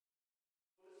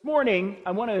Morning,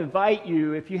 I want to invite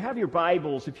you, if you have your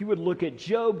Bibles, if you would look at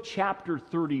Job chapter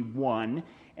 31,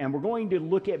 and we're going to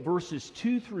look at verses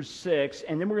 2 through 6,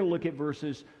 and then we're going to look at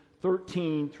verses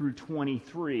 13 through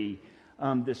 23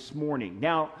 this morning.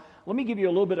 Now, let me give you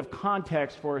a little bit of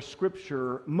context for our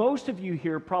scripture. Most of you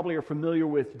here probably are familiar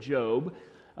with Job.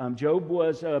 Job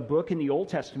was a book in the Old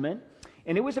Testament,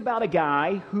 and it was about a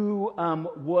guy who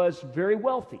was very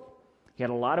wealthy. He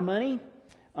had a lot of money.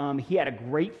 He had a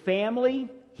great family.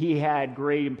 He had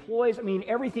great employees. I mean,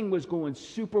 everything was going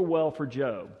super well for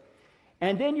Job.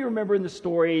 And then you remember in the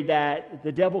story that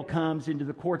the devil comes into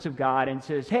the courts of God and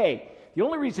says, hey, the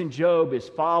only reason Job is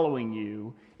following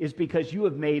you is because you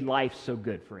have made life so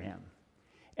good for him.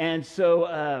 And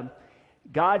so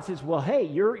God says, well, hey,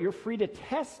 you're free to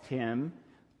test him,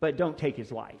 but don't take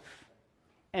his life.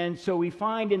 And so we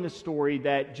find in the story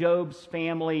that Job's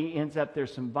family ends up,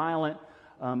 there's some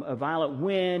a violent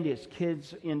wind, his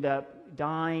kids end up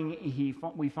dying.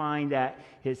 We find that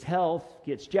his health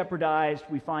gets jeopardized.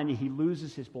 We find that he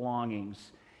loses his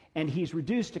belongings. And he's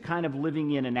reduced to kind of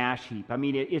living in an ash heap. I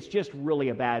mean, it's just really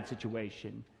a bad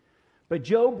situation. But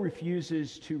Job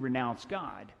refuses to renounce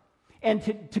God. And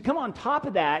to come on top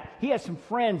of that, he has some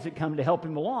friends that come to help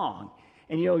him along.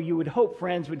 And, you would hope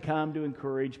friends would come to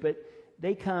encourage, but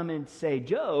they come and say,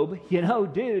 Job,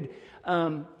 dude,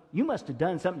 you must have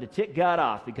done something to tick God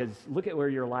off because look at where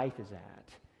your life is at.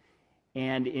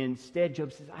 And instead,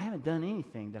 Job says, I haven't done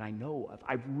anything that I know of.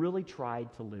 I've really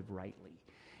tried to live rightly.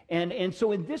 And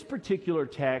so in this particular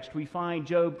text, we find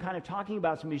Job kind of talking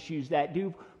about some issues that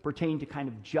do pertain to kind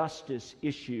of justice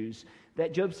issues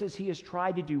that Job says he has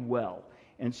tried to do well.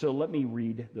 And so let me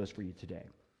read those for you today.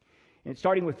 And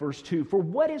starting with verse 2, for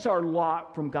what is our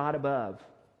lot from God above,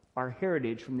 our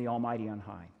heritage from the Almighty on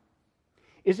high?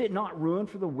 Is it not ruin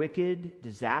for the wicked,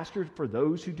 disaster for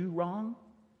those who do wrong?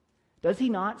 Does he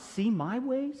not see my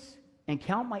ways and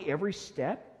count my every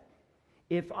step?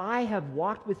 If I have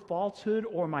walked with falsehood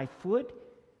or my foot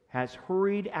has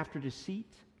hurried after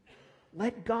deceit,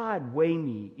 let God weigh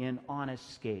me in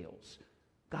honest scales.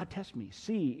 God, test me.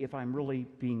 See if I'm really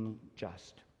being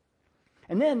just.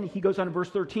 And then he goes on to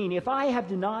verse 13. If I have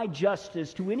denied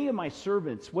justice to any of my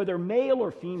servants, whether male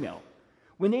or female,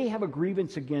 when they have a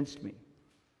grievance against me,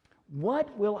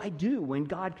 what will I do when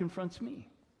God confronts me?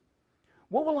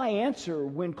 What will I answer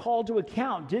when called to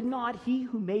account? Did not he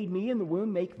who made me in the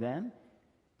womb make them?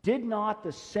 Did not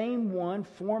the same one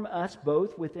form us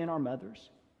both within our mothers?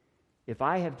 If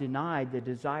I have denied the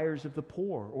desires of the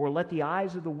poor, or let the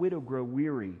eyes of the widow grow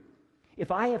weary,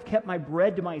 if I have kept my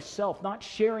bread to myself, not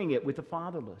sharing it with the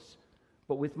fatherless,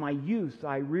 but with my youth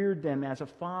I reared them as a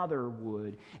father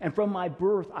would, and from my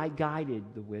birth I guided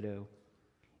the widow.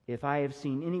 If I have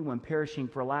seen anyone perishing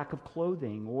for lack of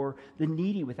clothing, or the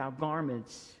needy without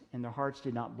garments, and their hearts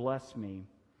did not bless me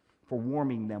for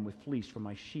warming them with fleece from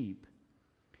my sheep.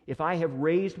 If I have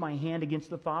raised my hand against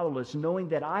the fatherless, knowing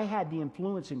that I had the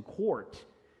influence in court,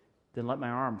 then let my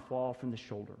arm fall from the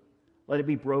shoulder. Let it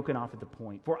be broken off at the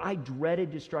point. For I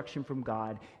dreaded destruction from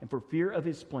God, and for fear of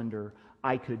his splendor,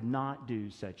 I could not do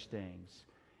such things.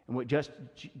 And what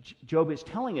Job is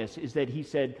telling us is that he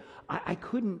said, I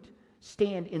couldn't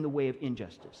stand in the way of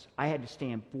injustice. I had to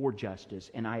stand for justice,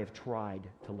 and I have tried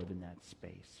to live in that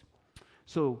space.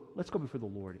 So let's go before the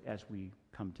Lord as we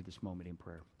come to this moment in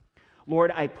prayer.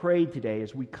 Lord, I pray today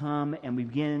as we come and we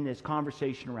begin this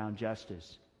conversation around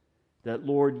justice, that,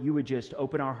 Lord, you would just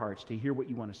open our hearts to hear what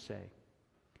you want to say.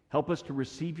 Help us to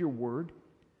receive your word.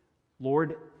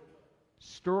 Lord,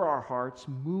 stir our hearts,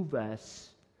 move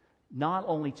us not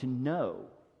only to know,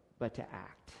 but to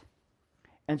act.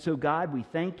 And so, God, we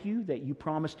thank you that you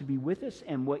promise to be with us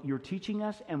and what you're teaching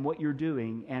us and what you're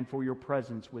doing, and for your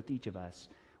presence with each of us.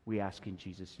 We ask in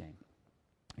Jesus' name.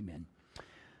 Amen.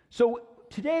 So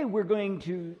today we're going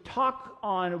to talk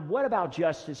on what about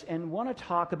justice, and want to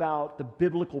talk about the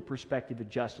biblical perspective of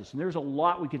justice. And there's a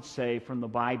lot we could say from the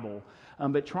Bible,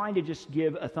 but trying to just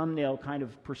give a thumbnail kind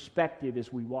of perspective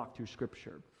as we walk through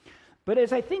Scripture. But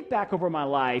as I think back over my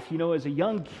life, as a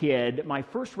young kid, my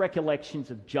first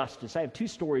recollections of justice, I have two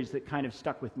stories that kind of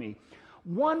stuck with me.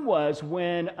 One was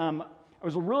when I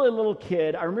was a really little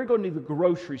kid. I remember going to the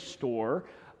grocery store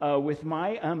with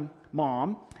my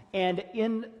mom, and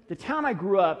in the town I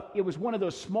grew up, it was one of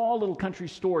those small little country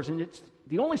stores, and it's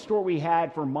the only store we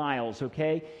had for miles,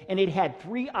 okay? And it had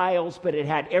 3 aisles, but it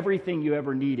had everything you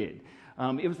ever needed.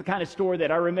 It was the kind of store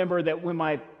that I remember that when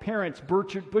my parents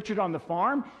butchered on the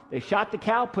farm, they shot the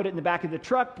cow, put it in the back of the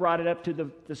truck, brought it up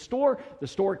to the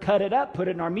store cut it up, put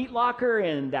it in our meat locker,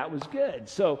 and that was good.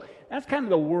 So that's kind of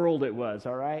the world it was,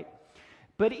 all right?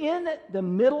 But in the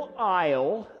middle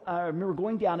aisle, I remember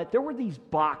going down it, there were these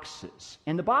boxes.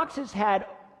 And the boxes had,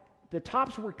 the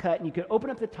tops were cut, and you could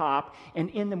open up the top, and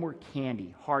in them were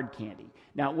candy, hard candy.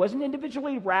 Now, it wasn't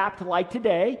individually wrapped like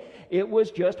today. It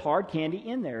was just hard candy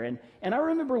in there. And I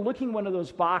remember looking one of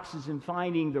those boxes and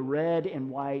finding the red and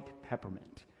white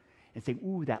peppermint and saying,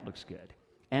 ooh, that looks good.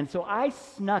 And so I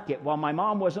snuck it while my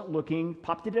mom wasn't looking,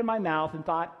 popped it in my mouth, and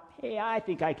thought, hey, I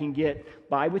think I can get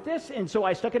by with this. And so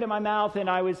I stuck it in my mouth, and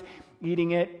I was eating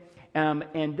it.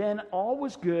 And then all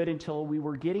was good until we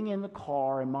were getting in the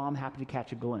car, and Mom happened to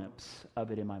catch a glimpse of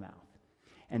it in my mouth.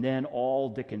 And then all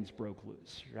Dickens broke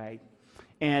loose, right?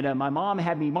 And my mom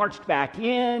had me marched back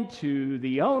in to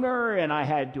the owner, and I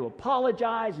had to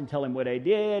apologize and tell him what I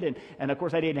did. And of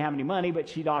course, I didn't have any money, but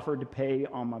she'd offered to pay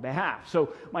on my behalf.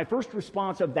 So my first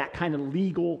response of that kind of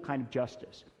legal kind of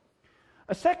justice.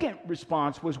 A second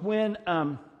response was when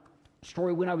I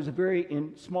was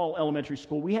in small elementary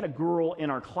school. We had a girl in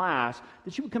our class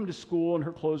that she would come to school, and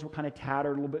her clothes were kind of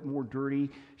tattered, a little bit more dirty.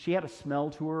 She had a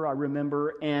smell to her, I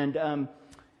remember, and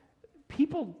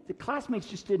the classmates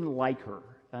just didn't like her.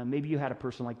 Maybe you had a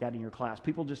person like that in your class.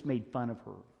 People just made fun of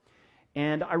her.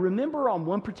 And I remember on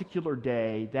one particular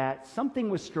day that something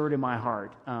was stirred in my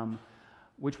heart,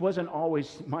 which wasn't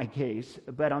always my case.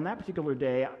 But on that particular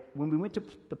day, when we went to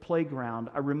the playground,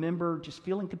 I remember just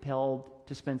feeling compelled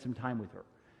to spend some time with her.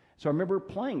 So I remember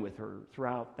playing with her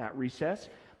throughout that recess.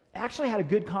 I actually had a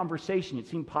good conversation. It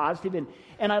seemed positive.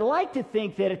 And I like to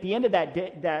think that at the end of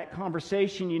that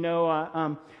conversation,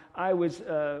 I was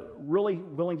really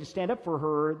willing to stand up for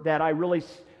her, that I really,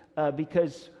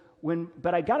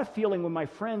 but I got a feeling when my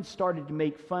friends started to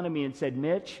make fun of me and said,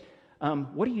 Mitch,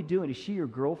 what are you doing? Is she your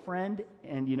girlfriend?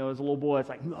 And, as a little boy, it's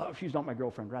like, no, she's not my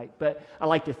girlfriend, right? But I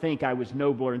like to think I was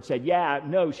nobler and said, yeah,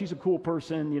 no, she's a cool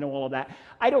person, all of that.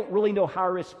 I don't really know how I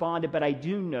responded, but I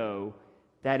do know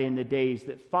that in the days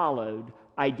that followed,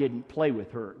 I didn't play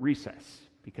with her at recess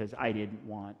because I didn't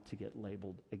want to get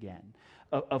labeled again.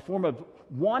 A form of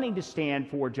wanting to stand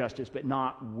for justice, but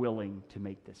not willing to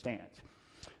make the stance.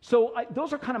 So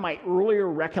those are kind of my earlier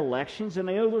recollections, and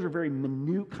I know those are very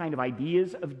minute kind of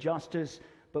ideas of justice,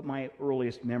 but my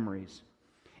earliest memories.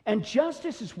 And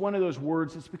justice is one of those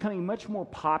words that's becoming much more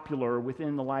popular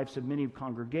within the lives of many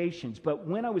congregations. But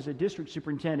when I was a district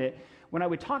superintendent, when I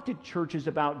would talk to churches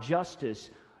about justice,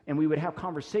 and we would have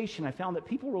conversation, I found that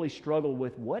people really struggle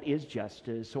with what is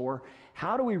justice, or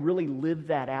how do we really live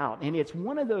that out? And it's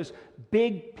one of those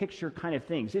big picture kind of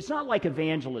things. It's not like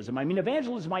evangelism. I mean,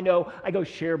 evangelism, I know I go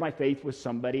share my faith with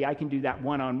somebody. I can do that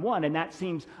one-on-one, and that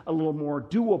seems a little more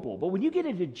doable. But when you get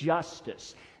into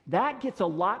justice, that gets a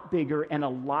lot bigger and a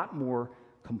lot more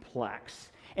complex.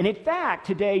 And in fact,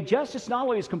 today, justice not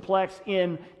only is complex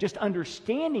in just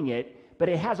understanding it, but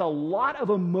it has a lot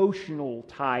of emotional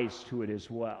ties to it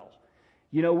as well.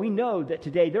 We know that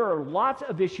today there are lots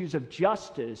of issues of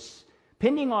justice,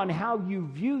 depending on how you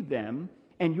view them,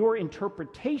 and your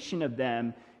interpretation of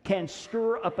them can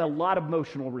stir up a lot of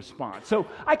emotional response. So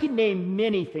I can name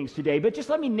many things today, but just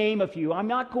let me name a few. I'm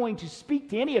not going to speak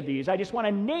to any of these. I just want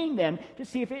to name them to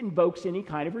see if it invokes any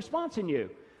kind of response in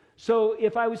you. So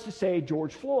if I was to say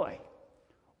George Floyd,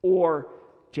 or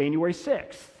January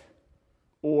 6th,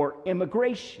 or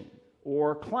immigration,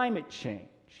 or climate change.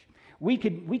 We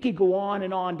could go on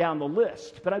and on down the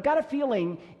list. But I've got a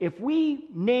feeling if we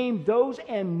name those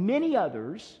and many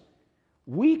others,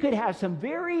 we could have some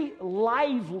very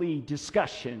lively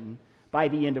discussion by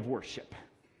the end of worship.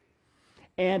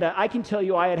 And I can tell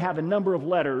you I had have a number of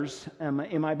letters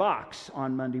in my box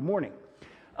on Monday morning.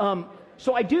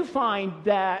 So I do find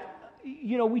that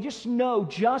we just know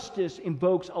justice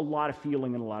invokes a lot of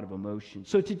feeling and a lot of emotion.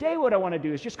 So today what I want to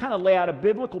do is just kind of lay out a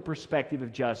biblical perspective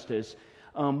of justice,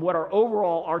 what our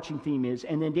overall arching theme is,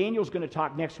 and then Daniel's going to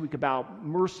talk next week about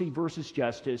mercy versus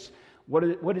justice.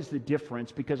 What is the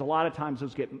difference? Because a lot of times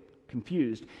those get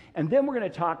confused. And then we're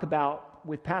going to talk about,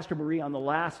 with Pastor Marie on the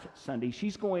last Sunday,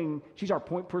 she's our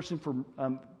point person for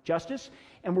justice,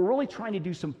 and we're really trying to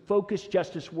do some focused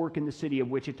justice work in the city of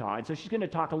Wichita. And so she's going to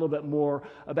talk a little bit more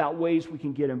about ways we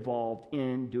can get involved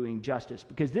in doing justice,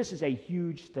 because this is a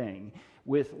huge thing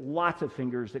with lots of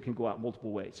fingers that can go out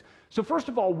multiple ways. So first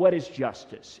of all, what is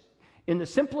justice? In the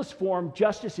simplest form,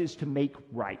 justice is to make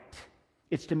right.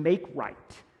 It's to make right.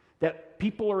 That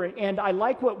people are, and I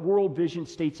like what World Vision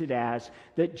states it as,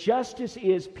 that justice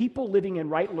is people living in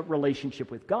right relationship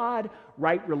with God,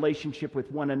 right relationship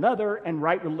with one another, and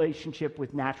right relationship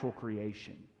with natural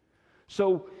creation.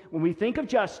 So when we think of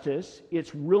justice,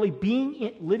 it's really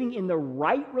living in the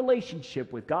right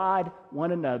relationship with God,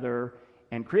 one another,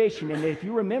 and creation. And if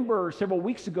you remember several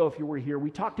weeks ago, if you were here, we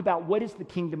talked about what is the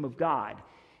kingdom of God.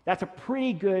 That's a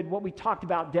pretty good, what we talked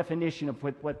about, definition of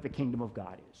what the kingdom of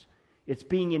God is. It's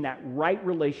being in that right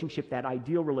relationship, that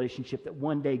ideal relationship that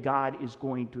one day God is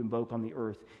going to invoke on the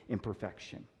earth in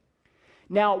perfection.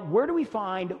 Now, where do we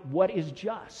find what is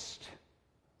just?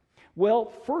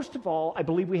 Well, first of all, I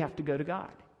believe we have to go to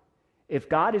God. If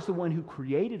God is the one who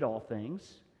created all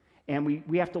things, and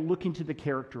we have to look into the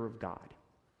character of God.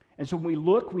 And so when we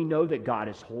look, we know that God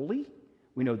is holy.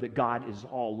 We know that God is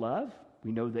all love.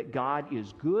 We know that God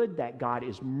is good, that God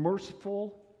is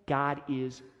merciful, God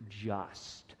is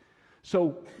just.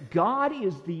 So God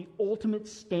is the ultimate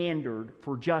standard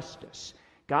for justice.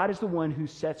 God is the one who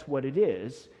sets what it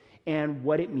is and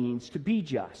what it means to be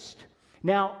just.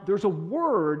 Now, there's a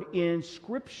word in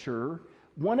Scripture,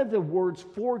 one of the words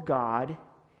for God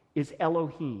is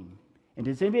Elohim. And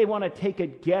does anybody want to take a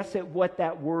guess at what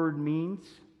that word means?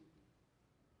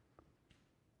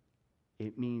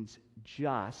 It means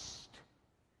just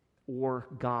or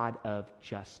God of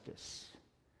justice.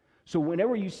 So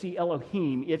whenever you see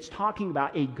Elohim, it's talking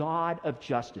about a God of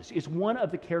justice. It's one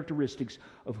of the characteristics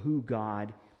of who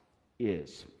God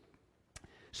is.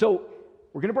 So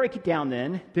we're going to break it down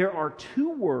then. There are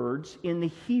two words in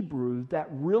the Hebrew that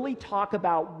really talk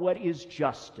about what is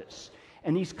justice.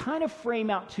 And these kind of frame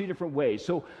out two different ways.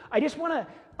 So I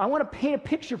want to paint a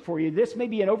picture for you. This may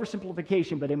be an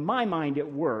oversimplification, but in my mind it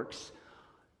works.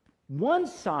 One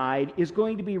side is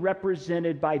going to be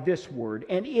represented by this word,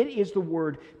 and it is the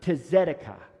word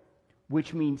tzedakah,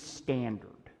 which means standard.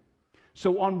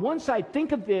 So on one side,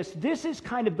 think of this. This is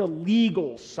kind of the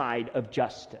legal side of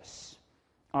justice.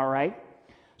 All right?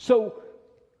 So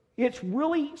it's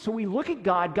really, so we look at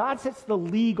God. God sets the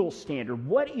legal standard.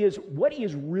 What is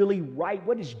really right?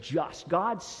 What is just?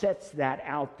 God sets that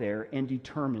out there and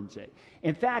determines it.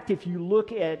 In fact, if you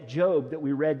look at Job that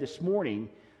we read this morning,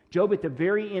 Job, at the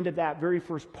very end of that very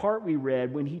first part we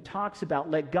read, when he talks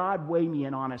about, let God weigh me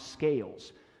in honest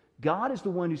scales, God is the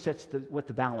one who sets what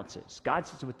the balance is. God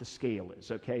sets what the scale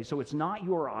is, okay? So it's not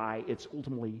you or I, it's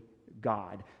ultimately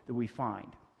God that we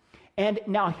find. And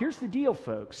now here's the deal,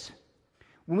 folks.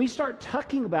 When we start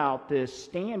talking about this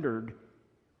standard,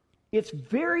 it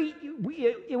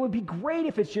would be great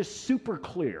if it's just super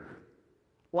clear.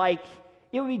 Like,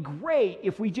 it would be great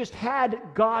if we just had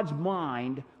God's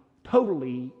mind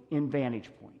totally in vantage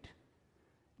point.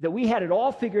 That we had it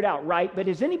all figured out, right? But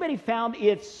has anybody found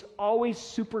it's always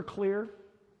super clear?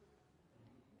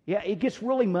 Yeah, it gets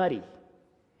really muddy.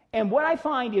 And what I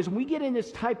find is when we get in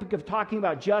this topic of talking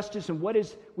about justice and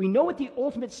we know what the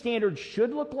ultimate standard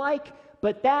should look like,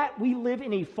 but that we live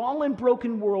in a fallen,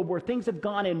 broken world where things have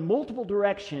gone in multiple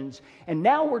directions, and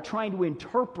now we're trying to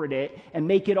interpret it and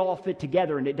make it all fit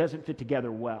together, and it doesn't fit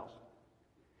together well.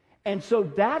 And so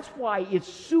that's why it's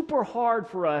super hard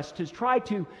for us to try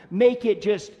to make it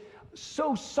just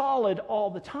so solid all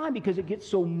the time, because it gets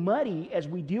so muddy as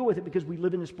we deal with it, because we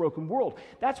live in this broken world.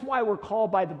 That's why we're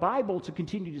called by the Bible to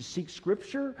continue to seek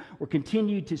Scripture. We're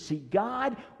continue to seek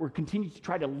God. We're continue to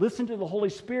try to listen to the Holy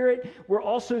Spirit. We're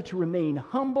also to remain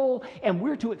humble, and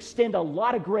we're to extend a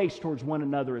lot of grace towards one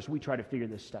another as we try to figure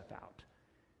this stuff out.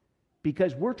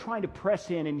 Because we're trying to press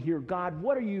in and hear, God,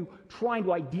 what are you trying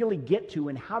to ideally get to,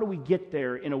 and how do we get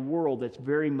there in a world that's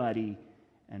very muddy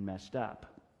and messed up?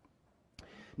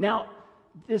 Now,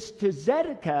 this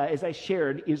tzedakah, as I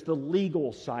shared, is the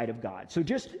legal side of God. So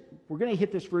we're going to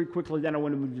hit this very quickly, then I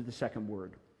want to move to the second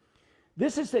word.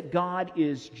 This is that God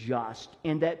is just,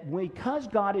 and that because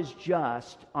God is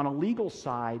just on a legal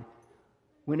side,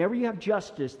 whenever you have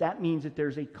justice, that means that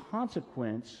there's a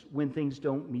consequence when things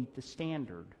don't meet the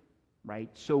standard. Right?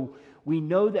 So we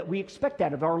know that we expect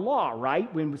that of our law, right?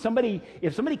 If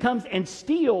somebody comes and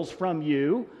steals from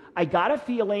you, I got a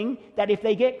feeling that if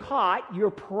they get caught, I'm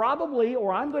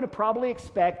going to probably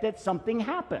expect that something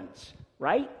happens,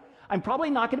 right? I'm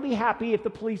probably not going to be happy if the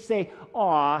police say,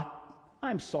 "Aw,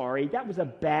 I'm sorry, that was a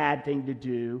bad thing to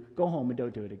do. Go home and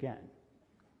don't do it again."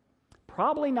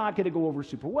 Probably not going to go over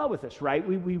super well with us, right?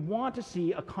 We want to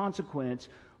see a consequence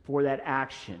for that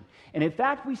action. And in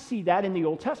fact, we see that in the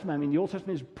Old Testament. I mean, the Old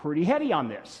Testament is pretty heavy on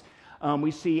this. We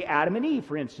see Adam and Eve,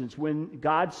 for instance, when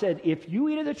God said, if you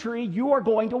eat of the tree, you are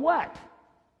going to what?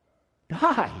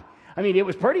 Die. I mean, it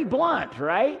was pretty blunt,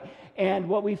 right? And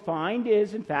what we find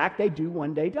is, in fact, they do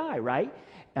one day die, right?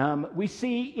 We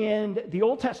see in the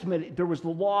Old Testament, there was the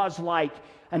laws like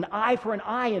an eye for an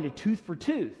eye and a tooth for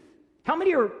tooth. How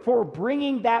many are for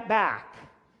bringing that back?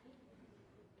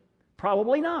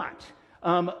 Probably not.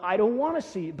 I don't want to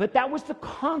see, but that was the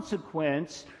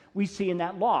consequence we see in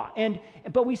that law.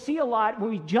 But we see a lot, when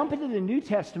we jump into the New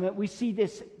Testament, we see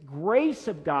this grace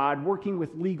of God working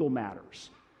with legal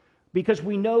matters. Because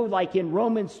we know, like in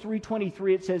Romans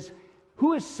 3:23, it says,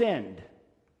 Who has sinned?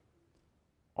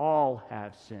 All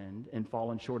have sinned and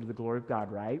fallen short of the glory of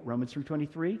God, right? Romans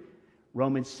 3:23.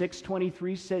 Romans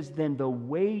 6:23 says, then the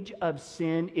wage of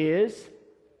sin is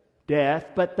death,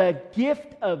 but the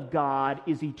gift of God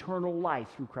is eternal life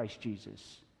through Christ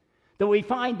Jesus. Though we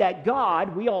find that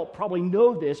God, we all probably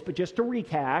know this, but just to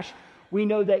rehash, we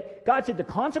know that God said the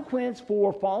consequence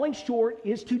for falling short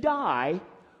is to die,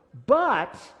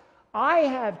 but I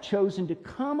have chosen to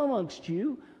come amongst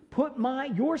you, put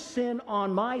your sin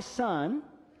on my son.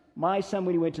 My son,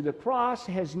 when he went to the cross,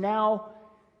 has now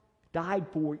died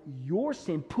for your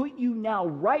sin, put you now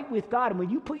right with God. And when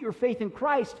you put your faith in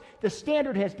Christ, the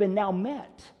standard has been now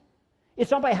met.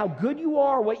 It's not by how good you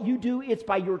are, what you do, it's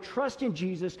by your trust in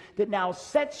Jesus that now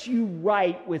sets you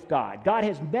right with God. God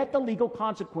has met the legal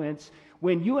consequence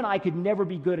when you and I could never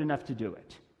be good enough to do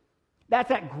it. That's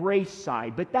that grace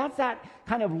side, but that's that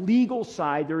kind of legal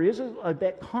side. There is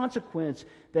that consequence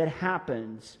that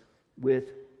happens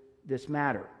with this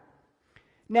matter.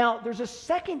 Now, there's a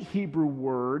second Hebrew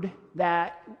word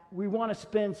that we want to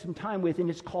spend some time with, and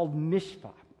it's called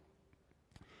mishpah.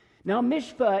 Now,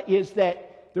 mishpah is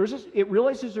that it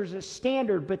realizes there's a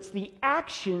standard, but it's the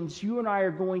actions you and I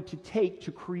are going to take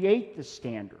to create the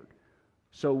standard.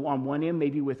 So on one end,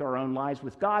 maybe with our own lives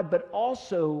with God, but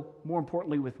also, more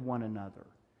importantly, with one another.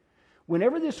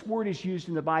 Whenever this word is used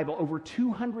in the Bible, over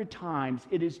 200 times,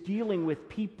 it is dealing with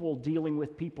people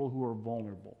who are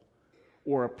vulnerable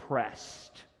or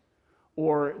oppressed,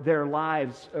 or their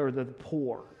lives, or the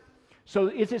poor. So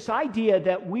it's this idea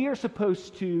that we are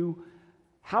supposed to,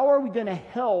 how are we going to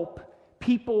help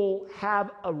people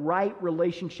have a right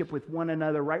relationship with one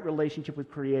another, right relationship with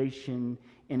creation,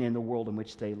 and in the world in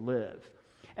which they live.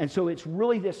 And so it's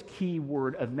really this key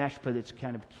word of meshpah that's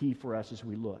kind of key for us as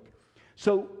we look.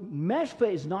 So meshpah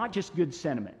is not just good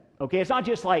sentiment. Okay, it's not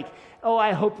just like, oh,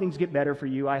 I hope things get better for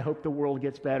you. I hope the world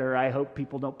gets better. I hope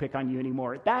people don't pick on you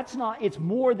anymore. That's not, it's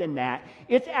more than that.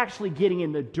 It's actually getting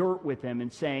in the dirt with them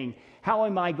and saying, how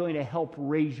am I going to help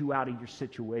raise you out of your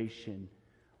situation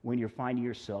when you're finding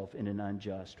yourself in an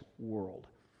unjust world?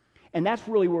 And that's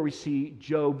really where we see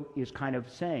Job is kind of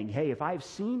saying, hey, if I've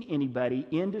seen anybody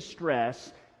in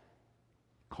distress,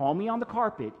 call me on the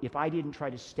carpet if I didn't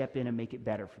try to step in and make it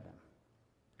better for them.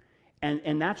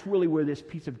 And that's really where this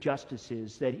piece of justice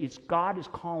is, that it's God is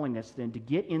calling us then to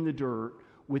get in the dirt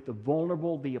with the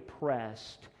vulnerable, the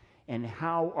oppressed, and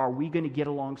how are we going to get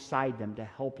alongside them to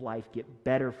help life get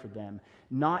better for them,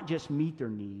 not just meet their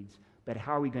needs, but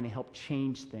how are we going to help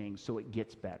change things so it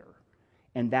gets better?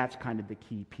 And that's kind of the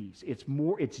key piece.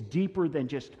 It's deeper than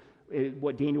just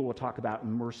what Daniel will talk about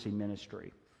in mercy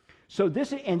ministry. So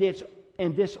this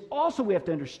also we have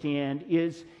to understand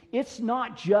is it's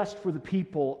not just for the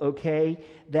people, okay,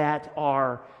 that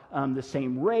are the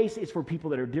same race. It's for people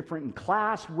that are different in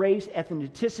class, race,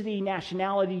 ethnicity,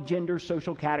 nationality, gender,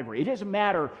 social category. It doesn't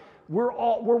matter.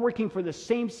 We're working for the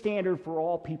same standard for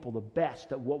all people, the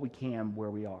best of what we can where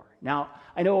we are. Now,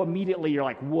 I know immediately you're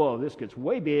like, whoa, this gets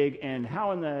way big, and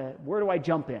where do I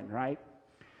jump in, right?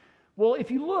 Well, if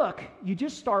you look, you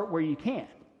just start where you can.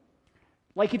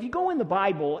 Like if you go in the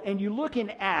Bible and you look in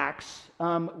Acts,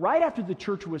 right after the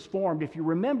church was formed, if you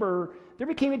remember, there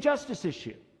became a justice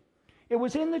issue. It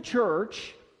was in the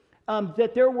church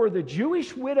that there were the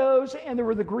Jewish widows and there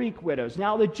were the Greek widows.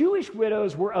 Now, the Jewish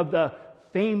widows were of the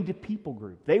famed people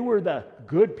group. They were the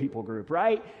good people group,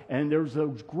 right? And there was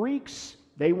those Greeks,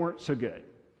 they weren't so good.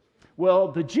 Well,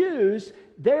 the Jews,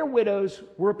 their widows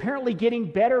were apparently getting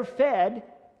better fed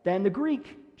than the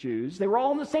Greek Jews. They were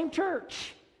all in the same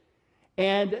church.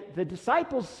 And the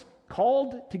disciples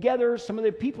called together some of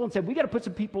the people and said, we got to put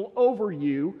some people over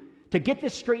you to get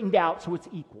this straightened out so it's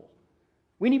equal.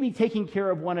 We need to be taking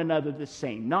care of one another the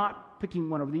same, not picking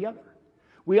one over the other.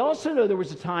 We also know there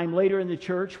was a time later in the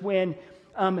church when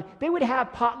they would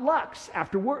have potlucks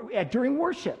during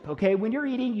worship. Okay, when you're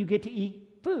eating, you get to eat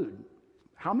food.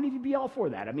 How many of you be all for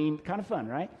that? I mean, kind of fun,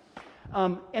 right?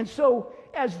 And so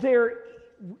as they're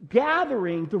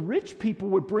gathering, the rich people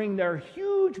would bring their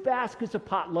huge baskets of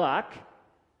potluck,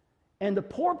 and the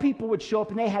poor people would show up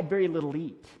and they had very little to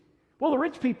eat. Well, the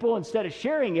rich people, instead of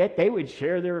sharing it, they would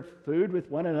share their food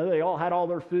with one another. They all had all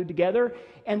their food together,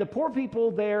 and the poor people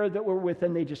there that were with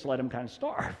them, they just let them kind of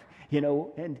starve, you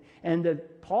know. And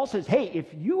Paul says, hey, if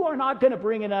you are not going to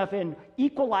bring enough and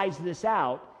equalize this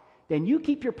out, then you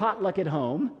keep your potluck at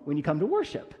home when you come to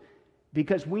worship,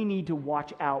 because we need to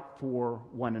watch out for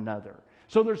one another.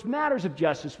 So there's matters of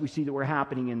justice we see that were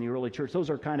happening in the early church. Those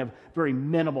are kind of very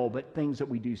minimal, but things that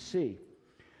we do see.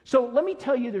 So let me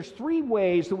tell you, there's three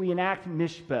ways that we enact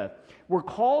Mishpah. We're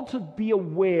called to be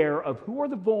aware of who are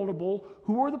the vulnerable,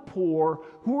 who are the poor,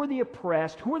 who are the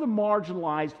oppressed, who are the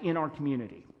marginalized in our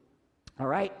community. All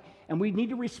right? And we need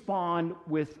to respond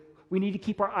we need to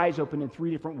keep our eyes open in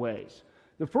three different ways.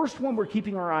 The first one, we're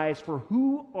keeping our eyes for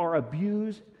who are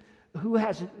abused,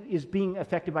 is being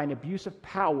affected by an abuse of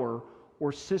power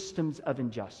or systems of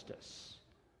injustice.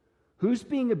 Who's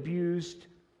being abused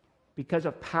because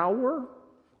of power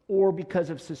or because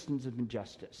of systems of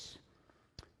injustice?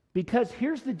 Because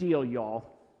here's the deal, y'all.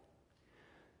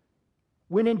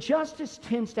 When injustice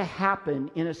tends to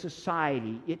happen in a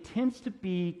society, it tends to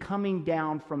be coming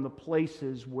down from the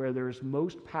places where there's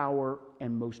most power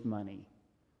and most money.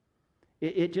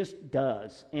 It just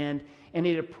does. And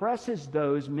it oppresses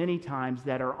those many times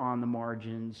that are on the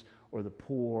margins or the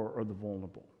poor or the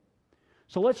vulnerable.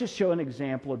 So let's just show an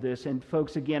example of this. And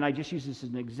folks, again, I just use this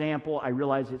as an example. I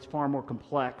realize it's far more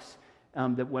complex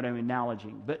than what I'm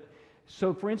acknowledging. But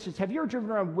so, for instance, have you ever driven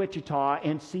around Wichita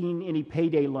and seen any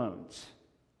payday loans?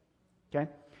 Okay?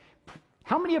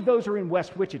 How many of those are in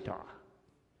West Wichita?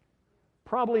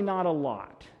 Probably not a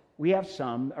lot. We have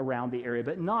some around the area,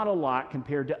 but not a lot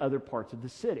compared to other parts of the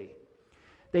city.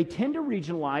 They tend to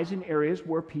regionalize in areas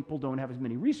where people don't have as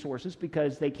many resources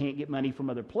because they can't get money from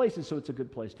other places, so it's a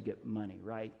good place to get money,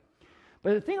 right?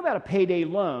 But the thing about a payday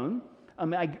loan,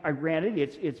 I granted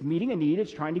it's meeting a need,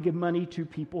 it's trying to give money to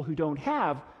people who don't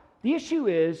have. The issue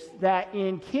is that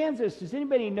in Kansas, does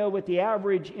anybody know what the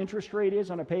average interest rate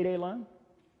is on a payday loan?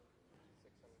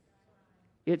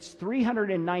 It's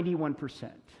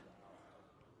 391%.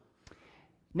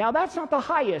 Now, that's not the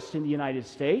highest in the United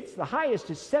States. The highest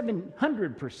is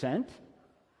 700%.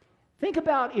 Think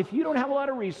about if you don't have a lot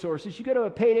of resources, you go to a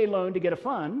payday loan to get a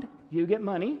fund, you get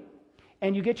money,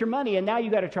 and you get your money, and now you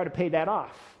got to try to pay that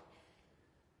off.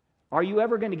 Are you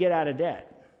ever going to get out of debt?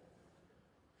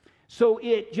 So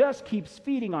it just keeps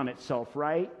feeding on itself,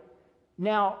 right?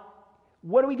 Now,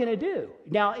 what are we going to do?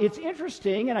 Now, it's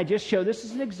interesting, and I just show this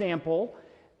as an example,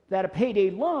 that a payday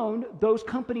loan, those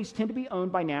companies tend to be owned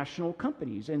by national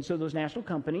companies. And so those national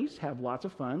companies have lots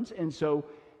of funds. And so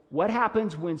what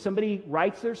happens when somebody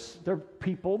writes their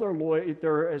people, their lawyer,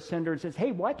 their senator, and says,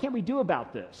 hey, what can we do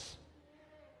about this?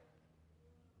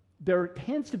 There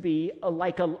tends to be a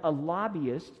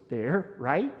lobbyist there,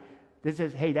 right, that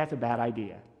says, hey, that's a bad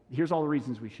idea. Here's all the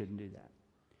reasons we shouldn't do that.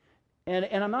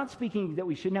 And I'm not speaking that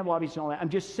we shouldn't have lobbyists and all that. I'm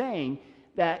just saying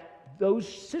that those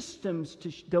systems,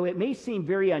 though it may seem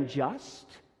very unjust,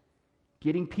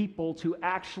 getting people to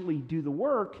actually do the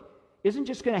work isn't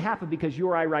just going to happen because you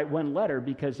or I write one letter,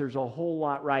 because there's a whole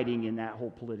lot writing in that whole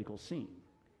political scene.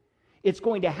 It's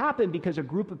going to happen because a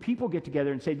group of people get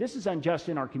together and say, this is unjust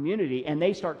in our community, and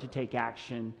they start to take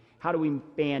action. How do we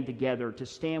band together to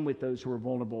stand with those who are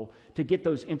vulnerable, to get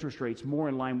those interest rates more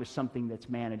in line with something that's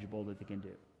manageable that they can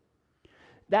do?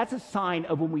 That's a sign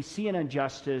of when we see an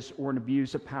injustice or an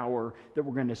abuse of power that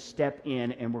we're going to step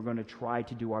in and we're going to try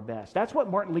to do our best. That's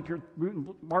what Martin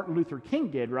Luther King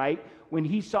did, right? When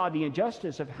he saw the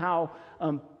injustice of how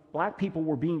black people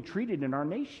were being treated in our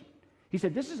nation. He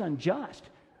said, this is unjust.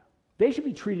 They should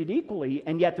be treated equally,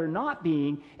 and yet they're not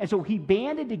being. And so he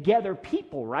banded together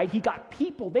people, right? He got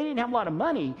people. They didn't have a lot of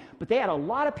money, but they had a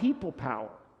lot of people power.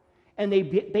 And they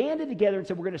banded together and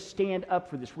said, we're going to stand up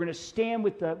for this. We're going to stand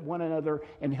with one another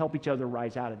and help each other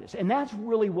rise out of this. And that's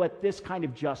really what this kind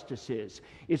of justice is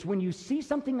when you see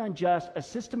something unjust, a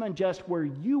system unjust where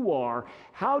you are,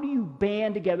 how do you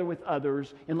band together with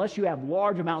others, unless you have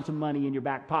large amounts of money in your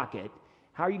back pocket?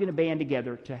 How are you going to band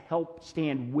together to help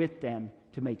stand with them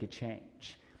to make a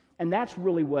change? And that's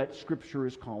really what Scripture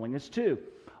is calling us to.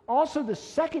 Also, the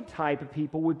second type of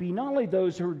people would be not only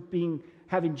those who are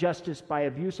having justice by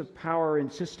abuse of power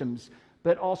and systems,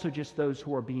 but also just those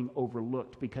who are being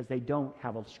overlooked because they don't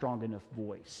have a strong enough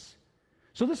voice.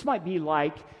 So this might be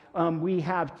like we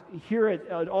have here at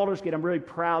Aldersgate. I'm really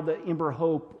proud that Ember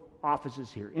Hope office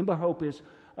is here. Ember Hope is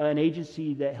an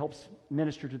agency that helps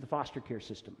minister to the foster care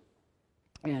system.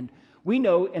 And we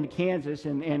know in Kansas,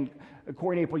 and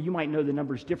according to April, you might know the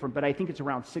numbers different, but I think it's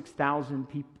around 6,000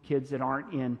 kids that are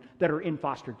in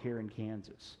foster care in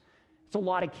Kansas. It's a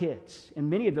lot of kids, and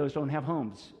many of those don't have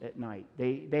homes at night.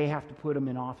 They have to put them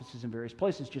in offices in various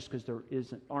places just because there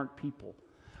aren't people.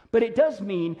 But it does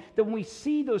mean that when we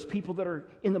see those people that are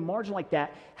in the margin like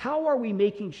that, how are we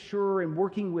making sure and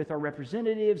working with our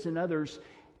representatives and others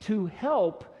to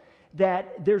help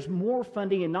that there's more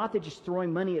funding, and not that just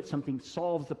throwing money at something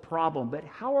solves the problem, but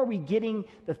how are we getting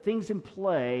the things in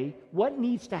play, what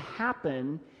needs to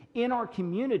happen in our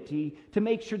community to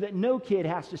make sure that no kid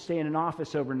has to stay in an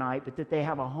office overnight, but that they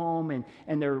have a home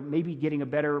and they're maybe getting a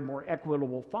better, more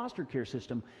equitable foster care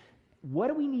system. What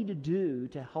do we need to do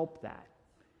to help that?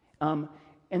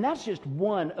 And that's just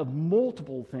one of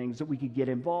multiple things that we could get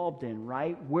involved in,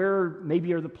 right? Where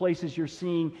maybe are the places you're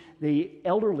seeing the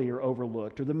elderly are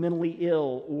overlooked, or the mentally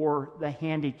ill, or the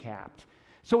handicapped.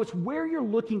 So it's where you're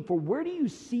looking for, where do you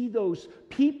see those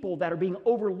people that are being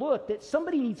overlooked, that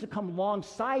somebody needs to come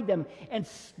alongside them and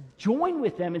join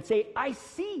with them and say, I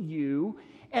see you,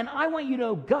 and I want you to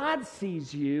know God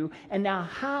sees you, and now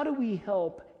how do we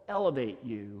help elevate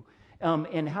you?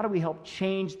 And how do we help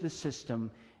change the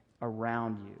system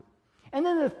around you? And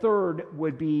then the third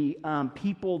would be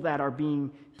people that are being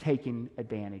taken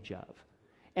advantage of.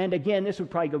 And again, this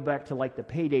would probably go back to like the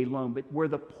payday loan, but where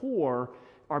the poor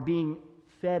are being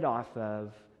fed off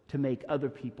of to make other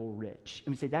people rich.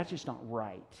 And we say, that's just not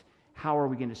right. How are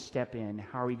we going to step in?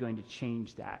 How are we going to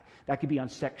change that? That could be on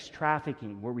sex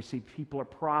trafficking, where we see people are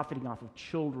profiting off of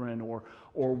children or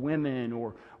women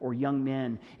or young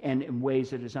men and in ways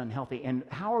that is unhealthy. And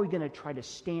how are we going to try to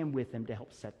stand with them to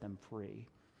help set them free?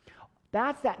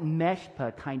 That's that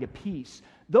meshpa kind of piece.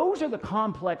 Those are the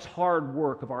complex, hard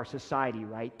work of our society,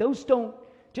 right? Those don't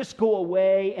just go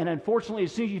away, and unfortunately,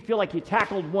 as soon as you feel like you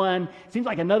tackled one, it seems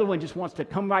like another one just wants to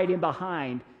come right in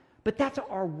behind. But that's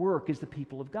our work as the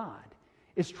people of God,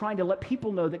 is trying to let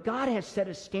people know that God has set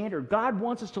a standard. God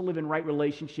wants us to live in right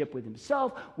relationship with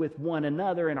himself, with one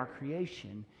another in our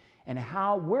creation. And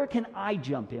where can I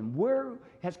jump in? Where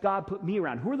has God put me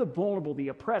around? Who are the vulnerable, the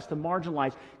oppressed, the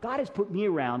marginalized? God has put me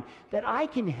around that I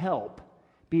can help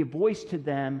be a voice to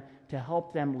them to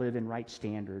help them live in right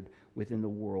standard within the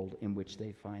world in which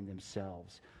they find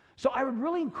themselves. So I would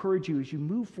really encourage you as you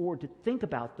move forward to think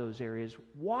about those areas,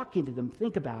 walk into them,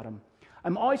 think about them.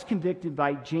 I'm always convicted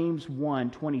by James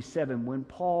 1:27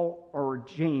 when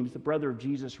James, the brother of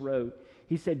Jesus, wrote,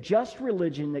 he said, just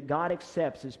religion that God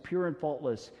accepts as pure and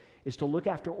faultless is to look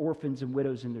after orphans and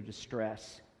widows in their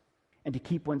distress and to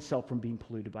keep oneself from being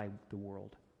polluted by the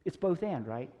world. It's both and,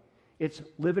 right? It's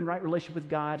live in right relationship with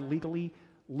God, legally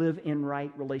live in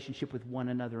right relationship with one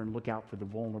another, and look out for the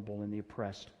vulnerable and the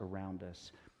oppressed around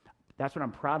us. That's what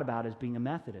I'm proud about as being a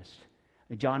Methodist.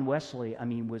 And John Wesley,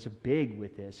 was big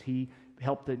with this. He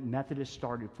helped the Methodists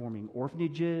started forming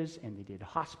orphanages, and they did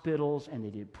hospitals, and they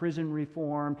did prison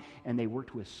reform, and they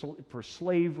worked for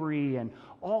slavery and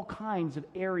all kinds of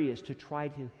areas to try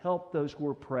to help those who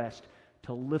were oppressed,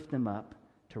 to lift them up,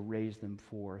 to raise them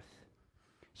forth.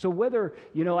 So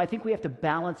I think we have to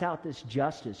balance out this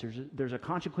justice. There's a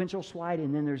consequential side,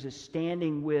 and then there's a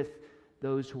standing with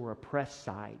those who are oppressed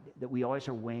side that we always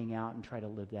are weighing out and try to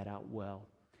live that out well.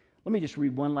 Let me just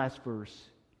read one last verse,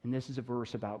 and this is a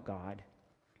verse about God.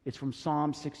 It's from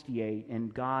Psalm 68,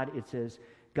 and it says,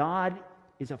 God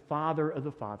is a father of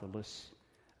the fatherless,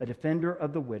 a defender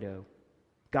of the widow.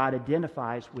 God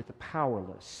identifies with the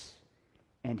powerless,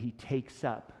 and he takes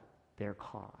up their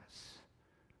cause.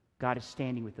 God is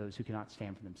standing with those who cannot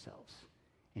stand for themselves,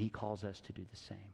 and he calls us to do the same.